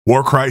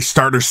Warcry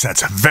starter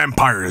sets,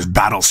 vampires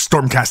battle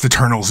Stormcast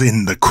Eternals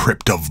in the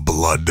Crypt of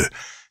Blood.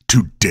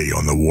 Today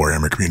on the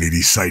Warhammer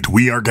Community site,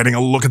 we are getting a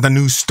look at the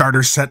new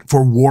starter set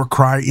for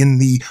Warcry in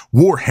the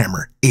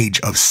Warhammer Age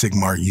of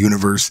Sigmar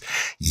universe.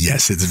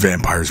 Yes, it's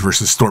vampires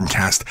versus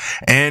Stormcast,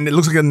 and it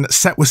looks like a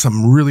set with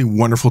some really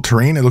wonderful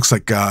terrain. It looks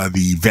like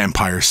the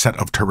vampire set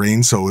of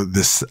terrain, so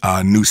this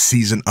new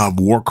season of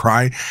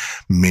Warcry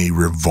may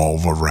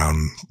revolve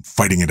around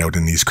fighting it out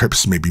in these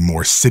crypts, maybe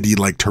more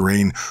city-like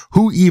terrain.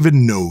 Who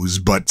even knows?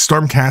 But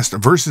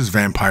Stormcast versus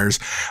vampires,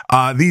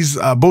 these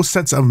both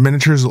sets of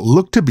miniatures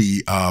look to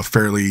be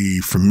fairly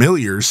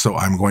familiar, so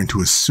I'm going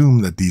to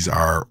assume that these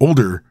are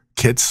older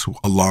kits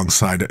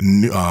alongside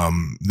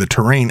the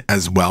terrain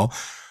as well.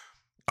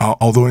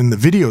 Although in the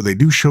video they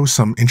do show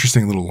some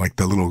interesting little, like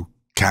the little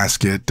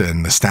casket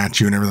and the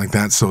statue and everything like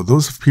that, so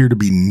those appear to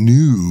be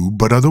new.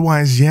 But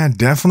otherwise, yeah,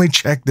 definitely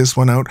check this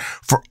one out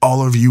for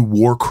all of you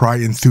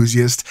Warcry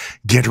enthusiasts.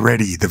 Get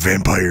ready, the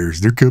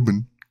vampires, they're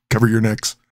coming. Cover your necks.